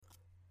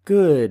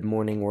Good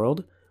morning,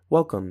 world.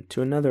 Welcome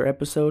to another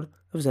episode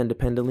of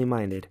Zendependently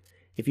Minded.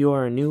 If you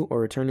are a new or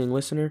returning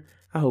listener,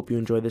 I hope you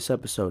enjoy this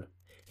episode.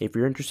 If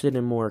you're interested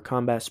in more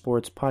combat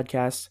sports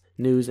podcasts,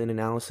 news, and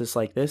analysis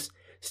like this,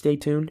 stay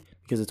tuned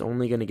because it's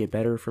only going to get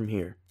better from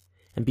here.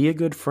 And be a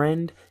good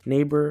friend,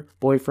 neighbor,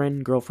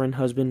 boyfriend, girlfriend,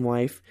 husband,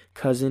 wife,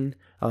 cousin,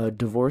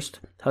 divorced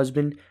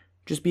husband.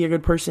 Just be a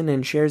good person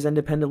and share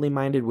Zendependently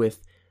Minded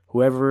with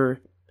whoever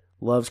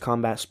loves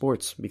combat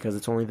sports because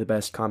it's only the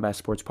best combat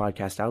sports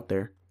podcast out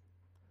there.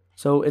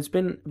 So it's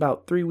been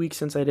about 3 weeks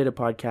since I did a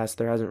podcast.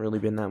 There hasn't really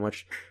been that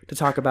much to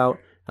talk about.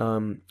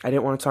 I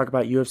didn't want to talk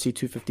about UFC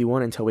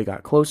 251 until we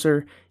got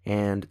closer.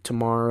 And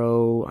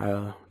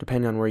tomorrow,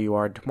 depending on where you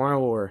are,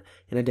 tomorrow or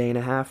in a day and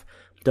a half,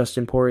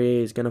 Dustin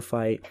Poirier is going to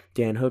fight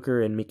Dan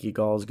Hooker and Mickey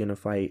Gall is going to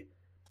fight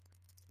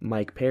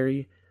Mike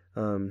Perry.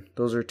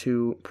 Those are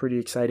two pretty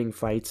exciting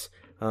fights.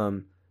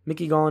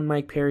 Mickey Gall and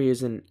Mike Perry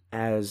isn't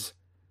as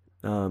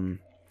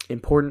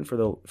important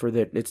for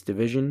its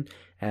division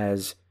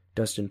as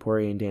Dustin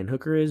Poirier and Dan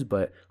Hooker is,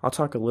 but I'll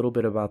talk a little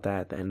bit about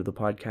that at the end of the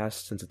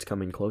podcast since it's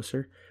coming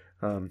closer.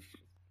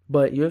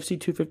 But UFC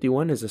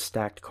 251 is a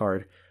stacked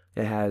card.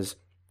 It has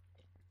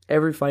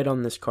every fight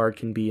on this card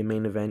can be a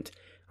main event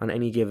on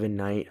any given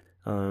night,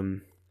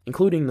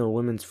 including the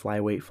women's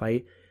flyweight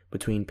fight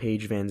between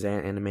Paige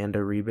VanZant and Amanda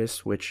Ribas,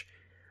 which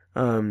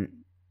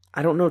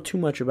I don't know too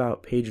much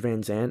about Paige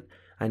VanZant.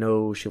 I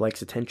know she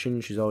likes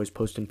attention. She's always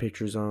posting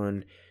pictures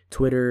on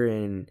Twitter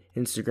and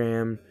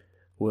Instagram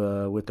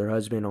with her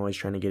husband, always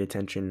trying to get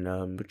attention.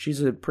 But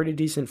she's a pretty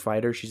decent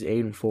fighter. She's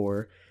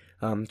 8-4.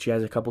 She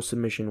has a couple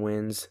submission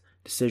wins,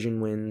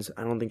 decision wins.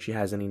 I don't think she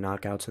has any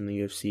knockouts in the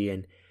UFC.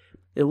 And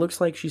it looks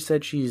like she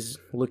said she's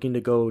looking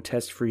to go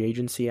test free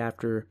agency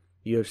after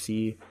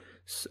UFC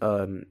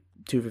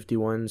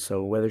 251.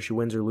 So whether she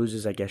wins or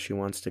loses, I guess she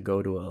wants to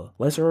go to a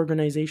lesser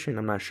organization.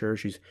 I'm not sure.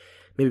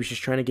 Maybe she's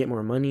trying to get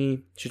more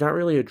money. She's not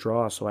really a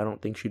draw, so I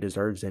don't think she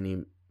deserves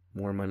any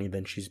more money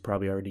than she's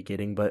probably already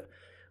getting. But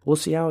we'll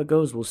see how it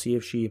goes. We'll see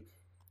if she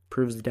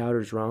proves the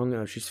doubters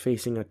wrong. She's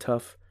facing a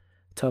tough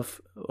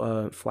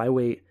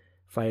flyweight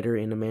fighter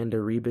in Amanda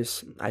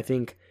Ribas. I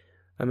think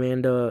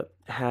Amanda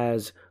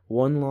has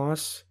one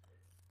loss.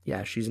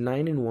 Yeah, she's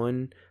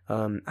 9-1.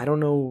 I don't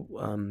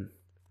know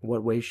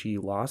what way she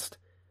lost.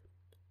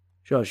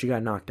 She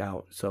got knocked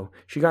out. So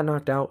she got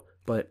knocked out,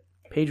 but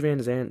Paige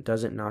VanZant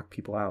doesn't knock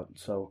people out.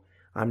 So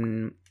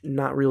I'm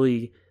not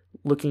really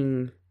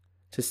looking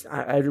to.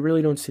 I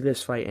really don't see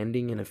this fight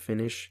ending in a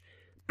finish.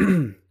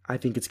 I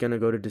think it's going to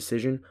go to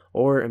decision,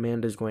 or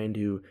Amanda's going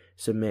to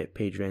submit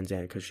Paige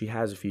VanZant because she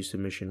has a few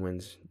submission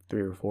wins,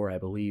 3 or 4, I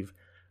believe.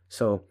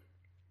 So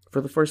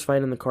for the first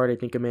fight in the card, I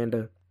think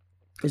Amanda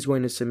is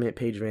going to submit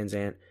Paige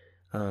VanZant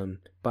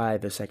by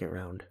the second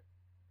round.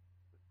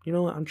 You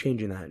know what? I'm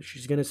changing that.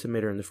 She's going to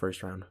submit her in the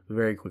first round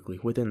very quickly,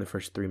 within the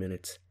first 3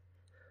 minutes.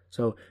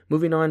 So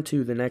moving on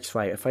to the next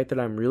fight, a fight that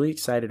I'm really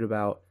excited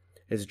about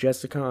is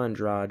Jessica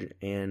Andrade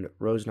and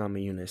Rose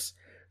Namajunas.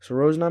 So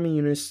Rose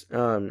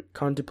Namajunas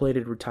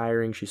contemplated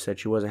retiring. She said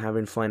she wasn't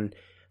having fun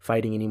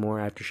fighting anymore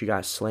after she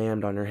got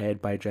slammed on her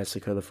head by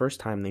Jessica the first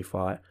time they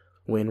fought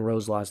when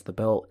Rose lost the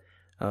belt.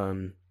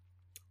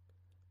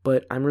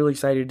 But I'm really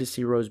excited to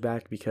see Rose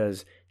back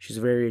because she's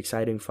a very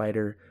exciting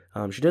fighter.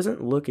 She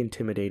doesn't look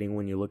intimidating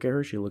when you look at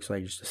her. She looks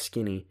like just a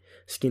skinny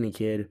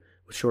kid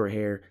with short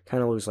hair.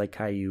 Kind of looks like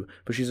Caillou,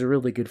 but she's a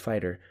really good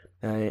fighter.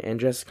 And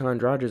Jessica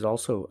Andrade is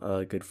also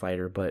a good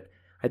fighter, but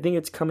I think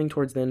it's coming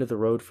towards the end of the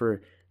road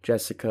for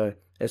Jessica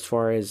as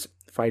far as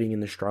fighting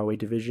in the strawweight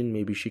division.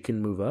 Maybe she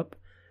can move up.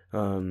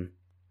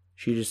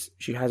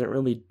 She hasn't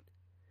really.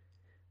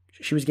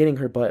 She was getting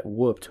her butt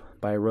whooped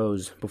by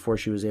Rose before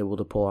she was able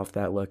to pull off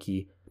that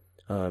lucky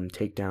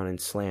takedown and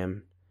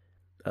slam.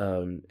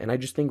 And I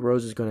just think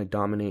Rose is going to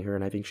dominate her,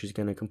 and I think she's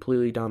going to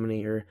completely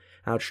dominate her,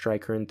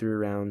 outstrike her in 3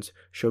 rounds,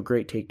 show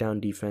great takedown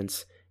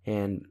defense,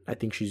 and I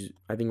think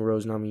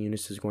Rose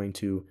Namajunas is going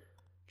to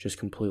just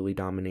completely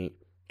dominate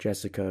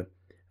Jessica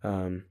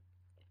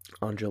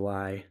on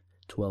July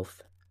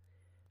 12th.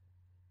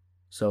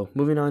 So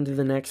moving on to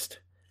the next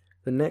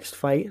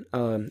fight,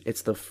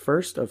 it's the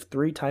first of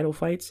 3 title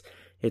fights.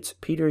 It's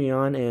Petr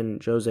Yan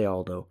and Jose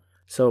Aldo.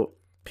 So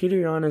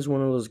Petr Yan is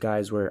one of those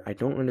guys where I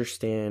don't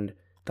understand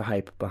the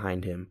hype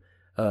behind him.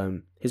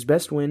 His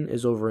best win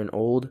is over an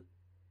old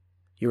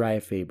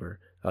Uriah Faber,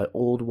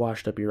 old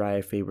washed up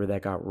Uriah Faber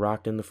that got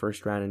rocked in the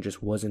first round and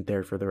just wasn't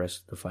there for the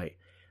rest of the fight.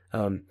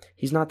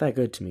 He's not that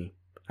good to me.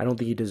 I don't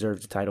think he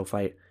deserves a title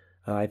fight.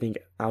 I think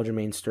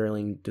Aljamain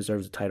Sterling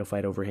deserves a title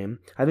fight over him.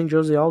 I think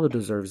Jose Aldo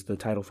deserves the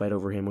title fight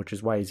over him, which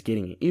is why he's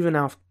getting it, even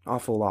off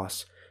a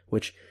loss,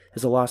 which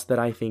is a loss that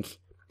I think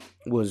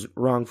was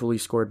wrongfully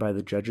scored by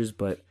the judges,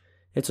 but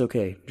it's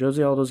okay.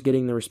 Jose Aldo's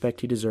getting the respect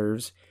he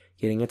deserves,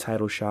 getting a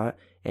title shot,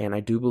 and I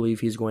do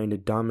believe he's going to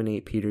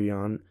dominate Petr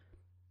Yan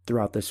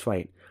throughout this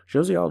fight.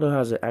 Jose Aldo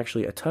has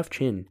actually a tough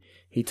chin.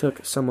 He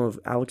took some of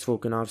Alex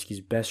Volkanovski's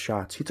best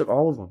shots. He took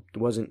all of them.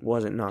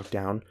 Wasn't knocked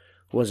down,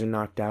 wasn't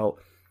knocked out.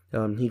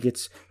 He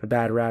gets a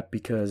bad rap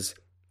because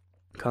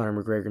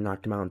Conor McGregor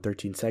knocked him out in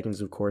 13 seconds,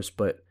 of course,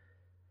 but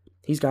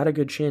he's got a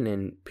good chin,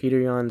 and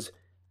Petr Yan's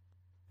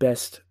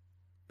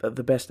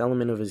the best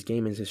element of his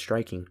game is his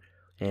striking,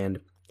 and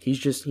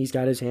he's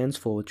got his hands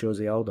full with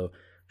Jose Aldo.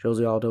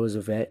 Jose Aldo is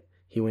a vet.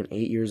 He went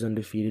 8 years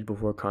undefeated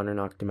before Conor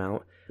knocked him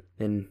out,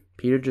 and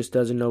Peter just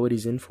doesn't know what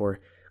he's in for.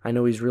 I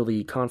know he's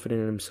really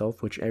confident in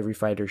himself, which every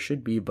fighter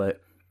should be,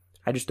 but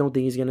I just don't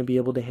think he's going to be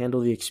able to handle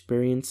the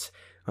experience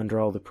under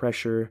all the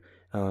pressure.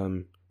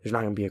 There's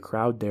not going to be a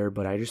crowd there,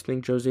 but I just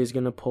think Jose is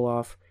going to pull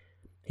off.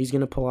 He's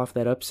going to pull off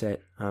that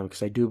upset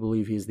because I do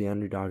believe he's the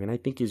underdog, and I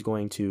think he's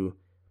going to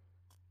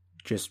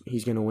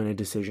win a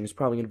decision. It's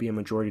probably going to be a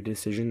majority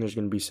decision. There's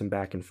going to be some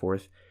back and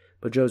forth,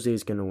 but Jose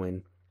is going to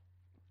win.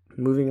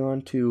 Moving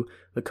on to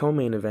the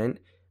co-main event,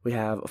 we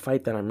have a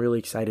fight that I'm really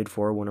excited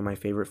for. One of my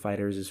favorite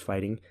fighters is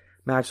fighting.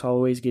 Max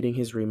Holloway is getting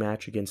his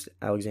rematch against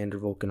Alexander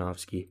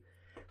Volkanovski.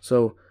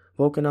 So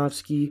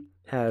Volkanovski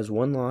has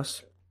one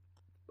loss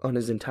on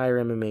his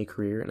entire MMA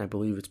career, and I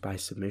believe it's by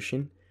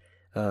submission.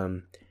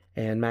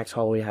 And Max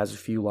Holloway has a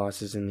few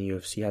losses in the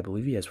UFC. I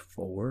believe he has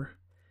 4.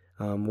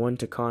 1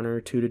 to Conor,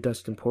 2 to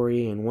Dustin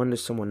Poirier, and 1 to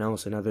someone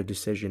else, another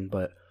decision,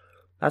 but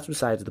that's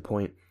besides the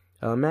point.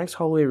 Max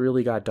Holloway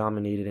really got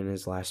dominated in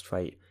his last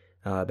fight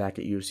back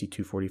at UFC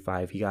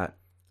 245. He got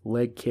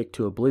leg kicked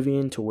to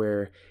oblivion to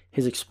where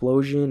his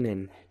explosion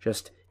and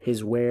just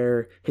his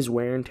wear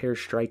and tear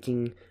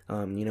striking,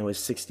 his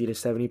 60 to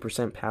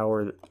 70%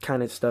 power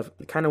kind of stuff,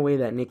 the kind of way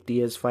that Nick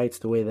Diaz fights,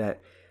 the way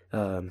that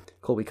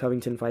Colby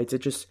Covington fights,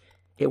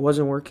 it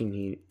wasn't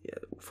working.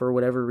 For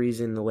whatever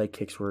reason, the leg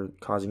kicks were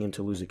causing him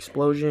to lose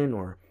explosion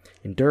or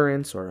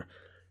endurance, or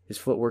his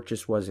footwork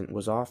just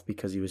was off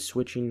because he was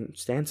switching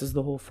stances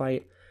the whole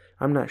fight.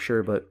 I'm not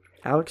sure, but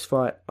Alex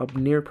fought a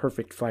near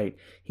perfect fight.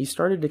 He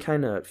started to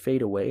kind of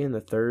fade away in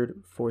the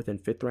 3rd, 4th,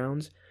 and 5th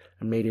rounds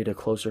and made it a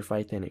closer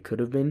fight than it could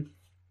have been.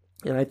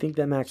 And I think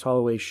that Max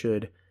Holloway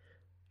should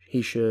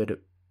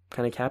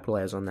kind of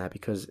capitalize on that,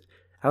 because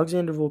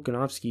Alexander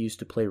Volkanovski used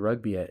to play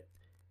rugby at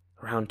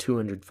around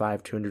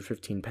 205,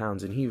 215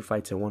 pounds, and he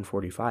fights at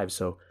 145,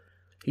 so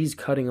he's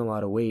cutting a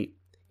lot of weight.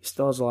 He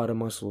still has a lot of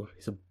muscle.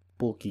 He's a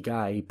bulky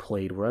guy. He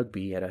played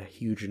rugby, had a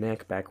huge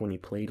neck back when he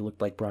played,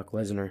 looked like Brock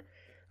Lesnar.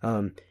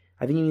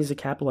 I think he needs to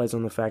capitalize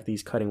on the fact that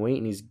he's cutting weight,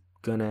 and he's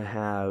gonna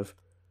have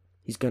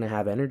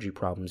energy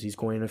problems. He's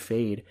going to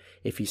fade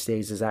if he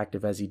stays as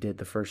active as he did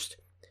the first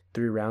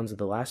 3 rounds of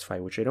the last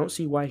fight, which I don't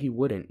see why he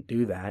wouldn't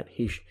do that.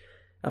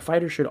 A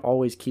fighter should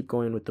always keep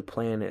going with the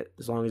plan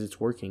as long as it's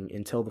working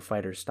until the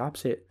fighter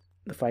stops it.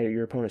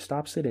 Your opponent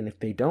stops it, and if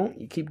they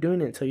don't, you keep doing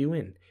it until you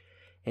win.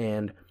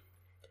 And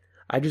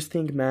I just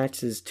think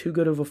Max is too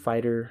good of a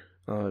fighter.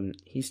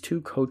 He's too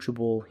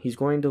coachable. He's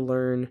going to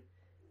learn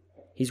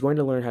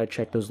how to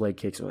check those leg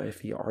kicks.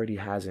 If he already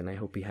hasn't, I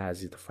hope he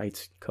has. The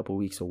fight's a couple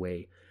weeks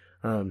away.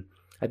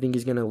 I think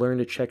he's going to learn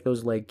to check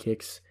those leg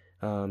kicks.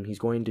 He's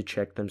going to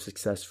check them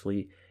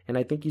successfully, and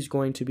I think he's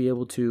going to be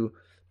able to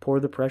pour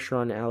the pressure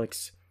on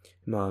Alex,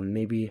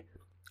 maybe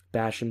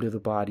bash him to the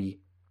body,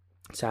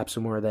 sap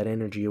some more of that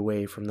energy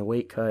away from the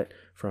weight cut,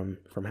 from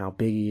how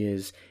big he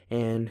is,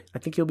 and I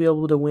think he'll be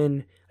able to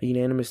win a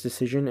unanimous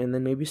decision and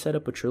then maybe set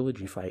up a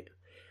trilogy fight.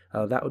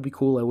 That would be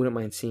cool. I wouldn't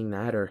mind seeing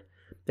that. Or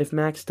if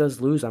Max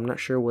does lose, I'm not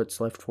sure what's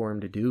left for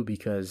him to do,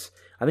 because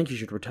I think he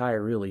should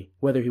retire, really,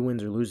 whether he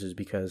wins or loses,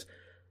 because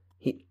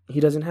he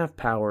doesn't have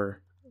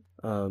power.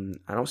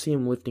 I don't see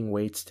him lifting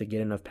weights to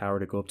get enough power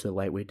to go up to the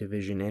lightweight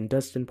division, and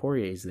Dustin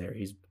Poirier is there.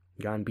 He's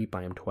gotten beat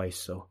by him twice,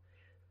 so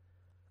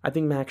I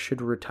think Max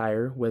should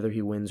retire whether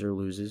he wins or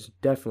loses.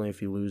 Definitely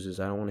if he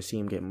loses. I don't want to see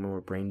him get more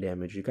brain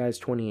damage. The guy's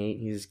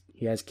 28.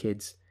 He has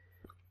kids.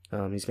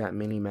 He's got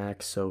mini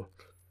Max, so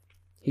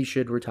he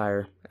should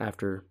retire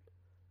after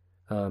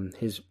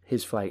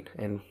his fight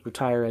and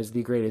retire as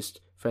the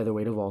greatest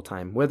featherweight of all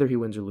time. Whether he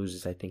wins or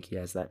loses, I think he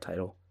has that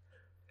title.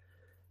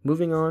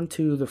 Moving on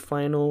to the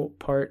final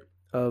part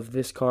of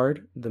this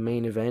card, the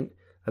main event,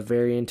 a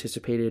very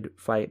anticipated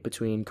fight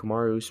between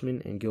Kamaru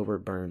Usman and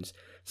Gilbert Burns.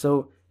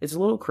 So it's a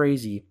little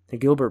crazy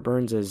that Gilbert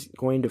Burns is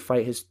going to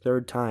fight his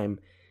 3rd time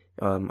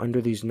under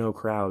these no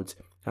crowds.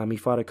 He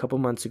fought a couple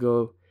months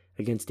ago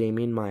against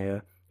Damian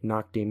Maia,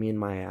 knocked Damian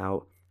Maia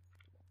out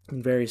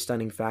in very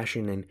stunning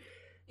fashion, and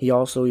he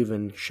also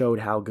even showed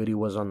how good he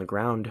was on the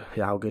ground,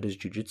 how good his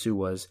jiu-jitsu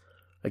was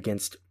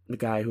against the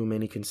guy who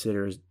many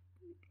consider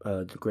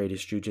the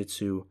greatest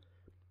jiu-jitsu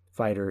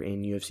fighter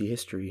in UFC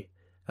history.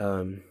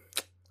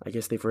 I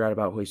guess they forgot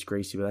about Royce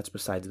Gracie, but that's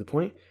besides the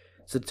point.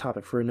 It's a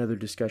topic for another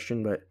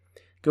discussion, but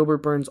Gilbert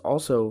Burns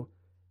also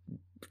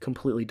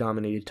completely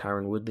dominated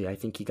Tyron Woodley. I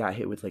think he got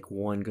hit with like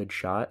one good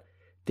shot.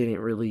 Didn't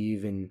really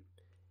even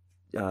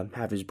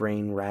have his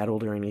brain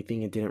rattled or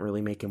anything. It didn't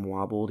really make him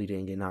wobbled. He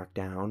didn't get knocked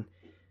down.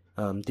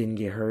 Didn't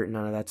get hurt,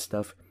 none of that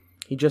stuff.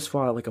 He just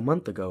fought like a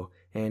month ago,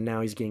 and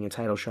now he's getting a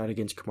title shot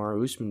against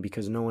Kamaru Usman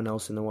because no one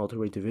else in the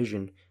welterweight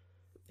division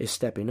is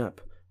stepping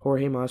up.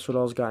 Jorge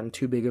Masvidal's gotten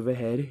too big of a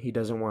head. He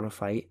doesn't want to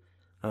fight.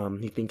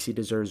 He thinks he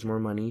deserves more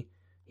money.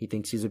 He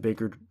thinks he's a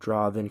bigger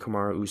draw than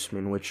Kamaru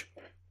Usman, which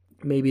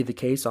may be the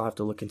case. I'll have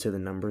to look into the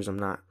numbers. I'm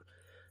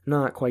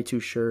not quite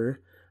too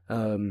sure.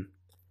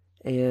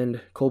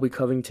 And Colby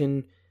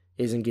Covington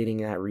isn't getting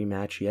that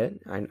rematch yet.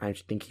 I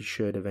think he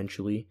should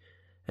eventually.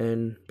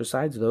 And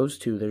besides those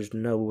two, there's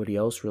nobody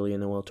else really in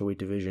the welterweight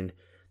division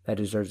that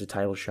deserves a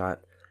title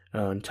shot.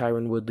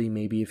 Tyron Woodley,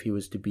 maybe if he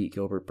was to beat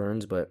Gilbert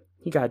Burns, but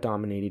he got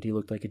dominated. He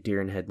looked like a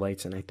deer in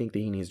headlights, and I think that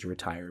he needs to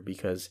retire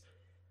because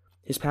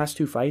his past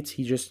 2 fights,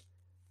 he just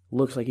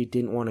looks like he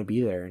didn't want to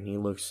be there, and he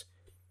looks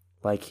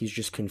like he's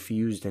just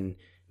confused, and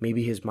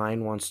maybe his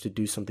mind wants to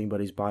do something, but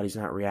his body's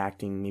not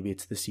reacting. Maybe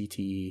it's the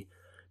CTE,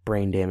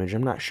 brain damage.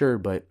 I'm not sure,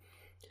 but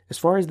as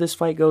far as this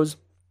fight goes,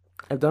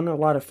 I've done a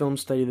lot of film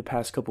study the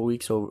past couple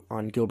weeks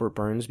on Gilbert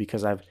Burns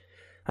because I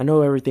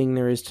know everything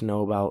there is to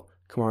know about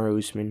Kamaru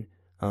Usman.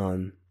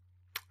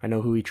 I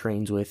know who he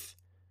trains with.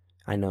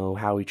 I know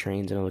how he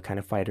trains. I know the kind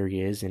of fighter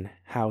he is and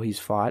how he's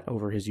fought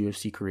over his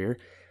UFC career.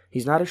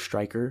 He's not a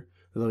striker,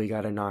 though he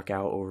got a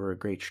knockout over a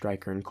great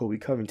striker in Colby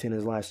Covington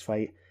his last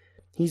fight.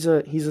 He's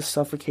a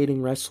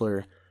suffocating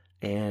wrestler,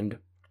 and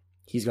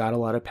he's got a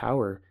lot of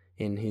power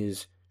in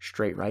his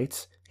straight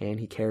rights, and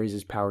he carries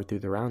his power through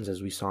the rounds,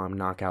 as we saw him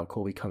knock out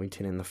Colby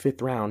Covington in the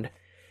 5th round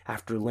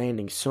after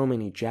landing so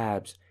many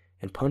jabs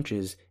and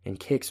punches and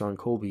kicks on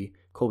Colby.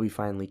 Colby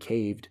finally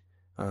caved,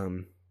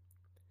 and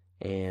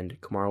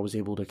Kamaru was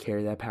able to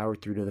carry that power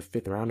through to the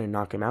 5th round and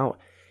knock him out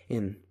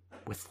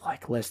with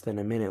like less than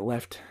a minute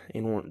left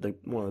in one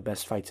of the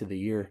best fights of the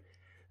year.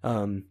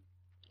 And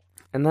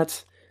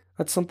that's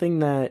something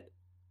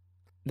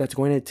that's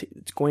going to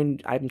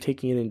I'm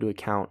taking it into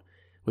account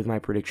with my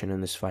prediction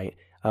in this fight.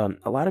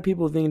 A lot of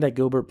people think that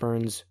Gilbert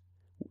Burns,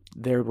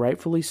 they're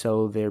rightfully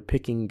so, they're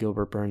picking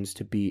Gilbert Burns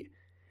to beat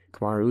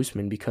Kamaru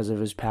Usman because of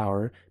his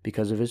power,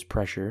 because of his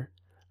pressure.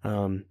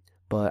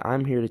 But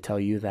I'm here to tell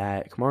you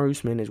that Kamaru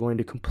Usman is going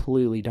to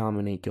completely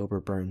dominate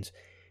Gilbert Burns.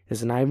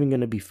 It's not even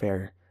going to be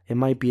fair. It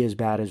might be as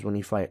bad as when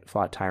he fought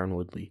Tyron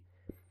Woodley.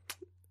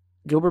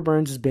 Gilbert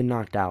Burns has been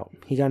knocked out.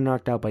 He got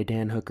knocked out by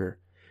Dan Hooker.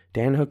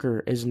 Dan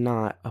Hooker is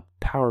not a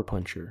power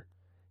puncher.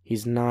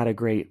 He's not a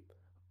great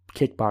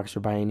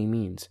kickboxer by any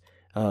means.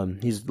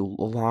 He's a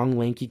long,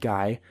 lanky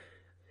guy.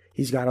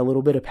 He's got a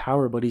little bit of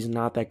power, but he's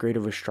not that great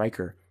of a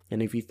striker.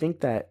 And if you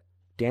think that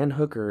Dan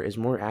Hooker is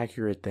more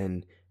accurate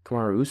than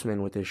Kamaru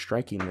Usman with his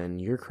striking, then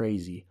you're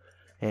crazy.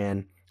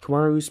 And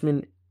Kamaru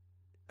Usman,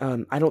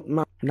 I'm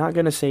not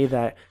going to say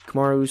that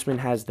Kamaru Usman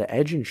has the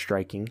edge in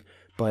striking,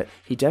 but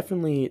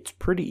it's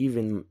pretty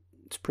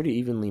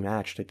evenly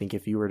matched. I think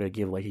if you were to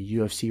give like a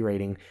UFC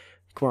rating,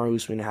 Kamaru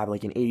Usman would have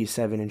like an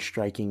 87 in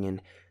striking,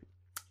 and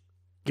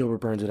Gilbert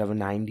Burns would have a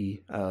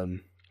 90.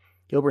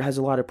 Gilbert has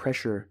a lot of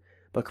pressure,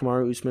 but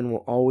Kamaru Usman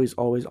will always,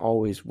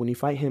 when you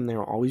fight him, there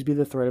will always be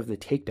the threat of the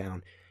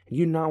takedown. And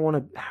you do not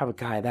want to have a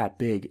guy that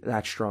big,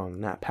 that strong,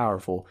 that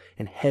powerful,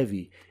 and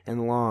heavy,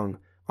 and long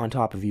on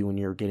top of you when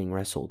you're getting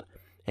wrestled.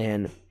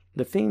 And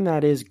the thing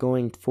that is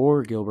going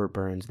for Gilbert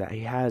Burns that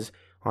he has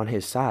on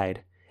his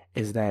side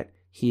is that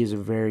he is a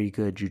very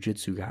good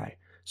jiu-jitsu guy.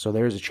 So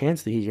there's a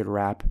chance that he could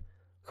wrap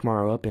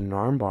Kamaru up in an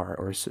armbar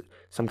or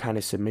some kind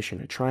of submission,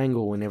 a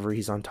triangle whenever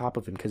he's on top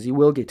of him, because he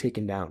will get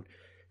taken down.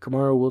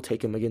 Kamaru will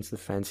take him against the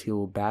fence. He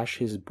will bash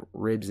his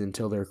ribs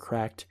until they're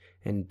cracked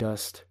and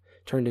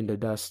turned into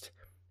dust,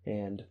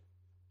 and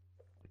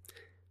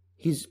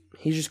he's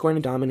just going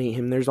to dominate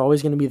him. There's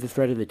always going to be the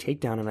threat of the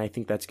takedown, and I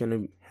think that's going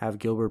to have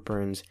Gilbert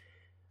Burns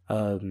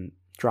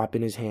drop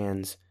in his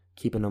hands,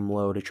 keeping him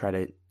low to try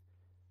to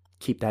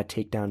keep that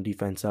takedown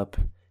defense up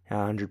at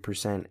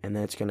 100%, and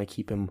that's going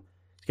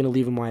to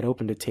leave him wide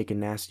open to take a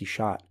nasty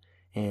shot.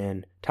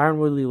 And Tyron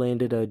Woodley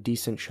landed a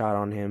decent shot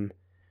on him,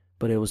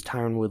 but it was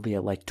Tyron Woodley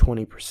at like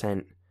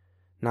 20%,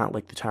 not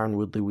like the Tyron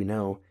Woodley we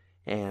know.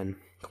 And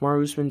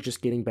Kamaru Usman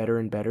just getting better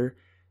and better,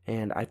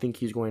 and I think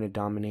he's going to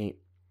dominate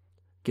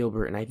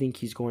Gilbert, and I think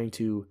he's going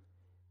to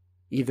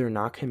either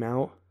knock him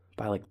out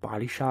by like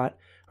body shot,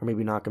 or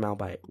maybe knock him out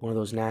by one of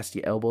those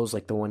nasty elbows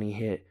like the one he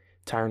hit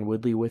Tyron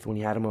Woodley with when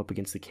he had him up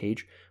against the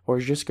cage, or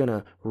he's just going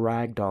to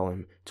ragdoll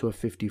him to a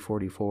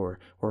 50-44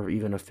 or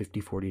even a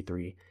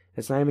 50-43.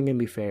 It's not even going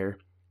to be fair.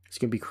 It's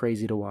going to be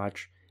crazy to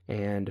watch,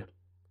 and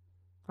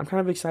I'm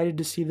kind of excited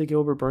to see the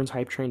Gilbert Burns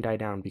hype train die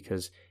down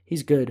because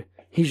he's good.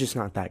 He's just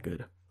not that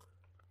good.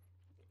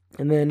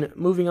 And then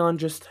moving on,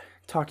 just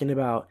talking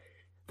about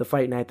the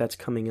fight night that's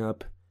coming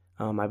up.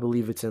 I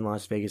believe it's in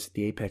Las Vegas at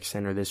the Apex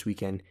Center this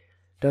weekend.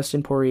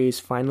 Dustin Poirier is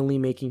finally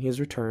making his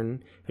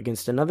return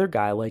against another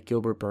guy like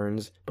Gilbert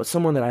Burns, but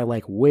someone that I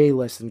like way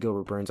less than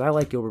Gilbert Burns. I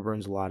like Gilbert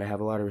Burns a lot. I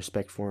have a lot of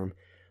respect for him,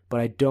 but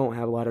I don't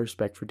have a lot of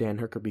respect for Dan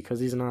Hooker because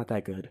he's not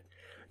that good.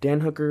 Dan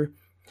Hooker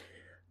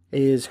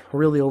is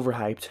really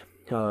overhyped.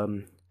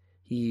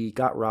 He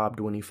got robbed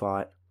when he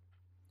fought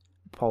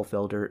Paul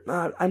Felder.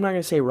 I'm not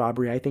going to say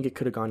robbery. I think it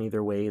could have gone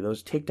either way.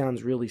 Those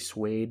takedowns really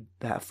swayed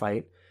that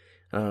fight.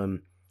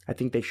 I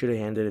think they should have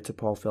handed it to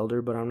Paul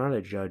Felder, but I'm not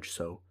a judge,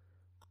 so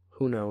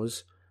who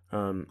knows?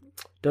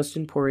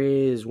 Dustin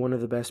Poirier is one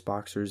of the best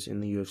boxers in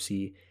the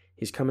UFC.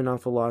 He's coming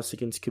off a loss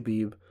against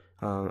Khabib,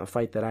 a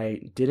fight that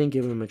I didn't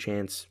give him a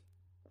chance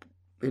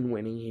in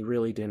winning. He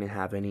really didn't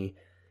have any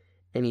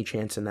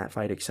chance in that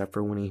fight except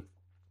for when he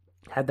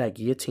had that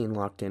guillotine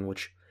locked in,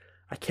 which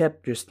I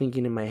kept just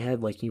thinking in my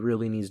head, like, he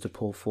really needs to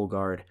pull full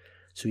guard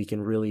so he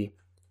can really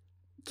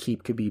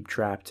keep Khabib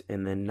trapped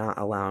and then not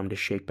allow him to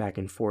shake back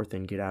and forth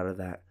and get out of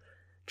that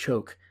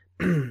choke.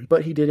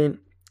 But he didn't.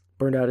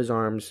 Burned out his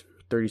arms.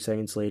 30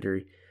 seconds later,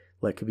 he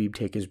let Khabib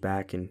take his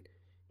back, and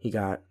he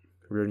got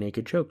rear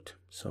naked choked.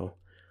 So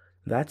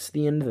that's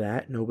the end of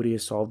that. Nobody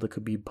has solved the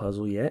Khabib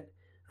puzzle yet.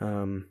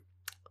 And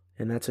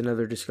that's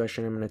another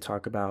discussion I'm going to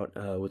talk about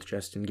with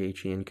Justin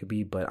Gaethje and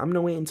Khabib. But I'm going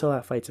to wait until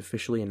that fight's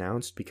officially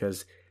announced,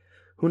 because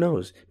who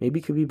knows?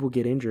 Maybe Khabib will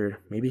get injured.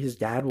 Maybe his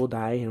dad will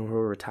die and he'll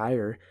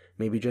retire.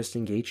 Maybe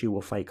Justin Gaethje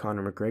will fight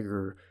Conor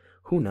McGregor.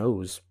 Who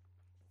knows?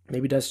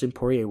 Maybe Dustin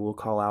Poirier will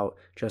call out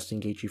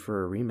Justin Gaethje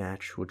for a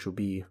rematch, which will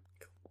be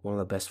one of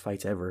the best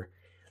fights ever.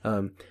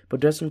 But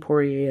Dustin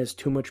Poirier has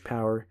too much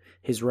power.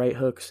 His right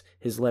hooks,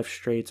 his left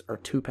straights are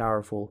too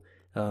powerful.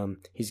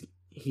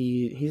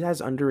 He has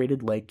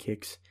underrated leg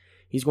kicks.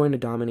 He's going to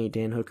dominate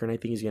Dan Hooker, and I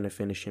think he's going to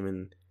finish him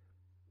in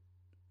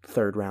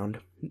third round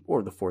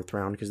or the fourth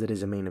round, because it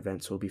is a main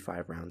event, so it'll be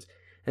 5 rounds.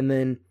 And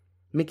then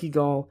Mickey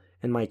Gall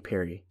and Mike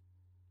Perry.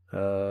 All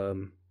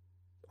I'm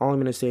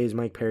going to say is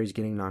Mike Perry's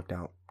getting knocked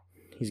out.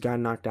 He's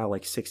gotten knocked out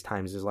like 6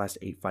 times his last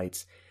 8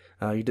 fights.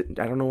 I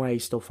don't know why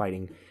he's still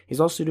fighting. He's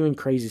also doing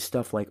crazy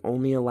stuff, like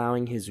only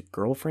allowing his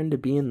girlfriend to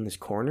be in this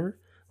corner.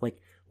 Like,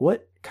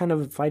 what kind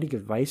of fighting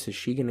advice is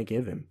she going to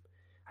give him?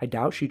 I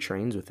doubt she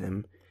trains with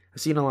him.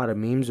 I've seen a lot of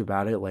memes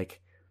about it,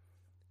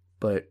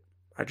 but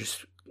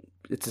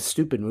it's a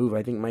stupid move.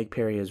 I think Mike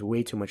Perry has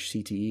way too much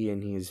CTE,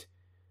 and he's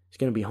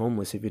going to be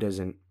homeless if he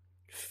doesn't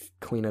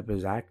clean up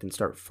his act and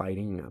start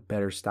fighting a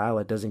better style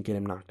that doesn't get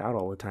him knocked out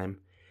all the time.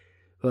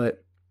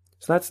 But,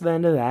 so that's the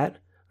end of that.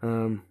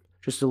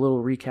 Just a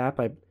little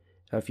recap.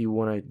 If you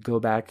want to go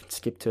back and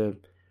skip to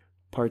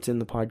parts in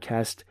the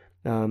podcast,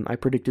 I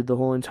predicted the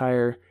whole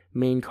entire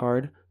main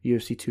card,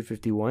 UFC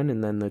 251,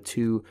 and then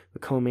the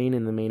co-main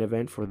and the main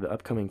event for the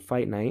upcoming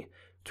fight night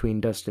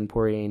between Dustin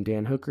Poirier and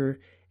Dan Hooker,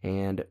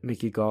 and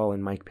Mickey Gall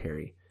and Mike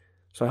Perry.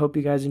 So I hope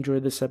you guys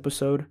enjoyed this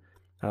episode.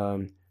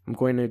 I'm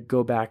going to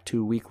go back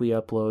to weekly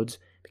uploads,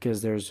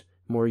 because there's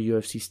more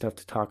UFC stuff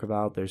to talk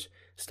about. There's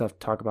stuff to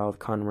talk about with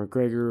Conor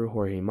McGregor,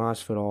 Jorge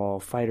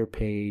Masvidal, Fighter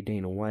Pay,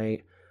 Dana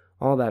White,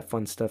 all that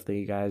fun stuff that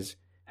you guys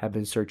have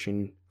been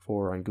searching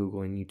for on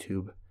Google and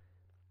YouTube.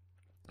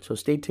 So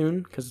stay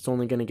tuned, because it's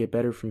only going to get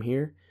better from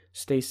here.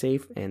 Stay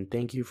safe, and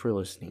thank you for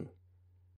listening.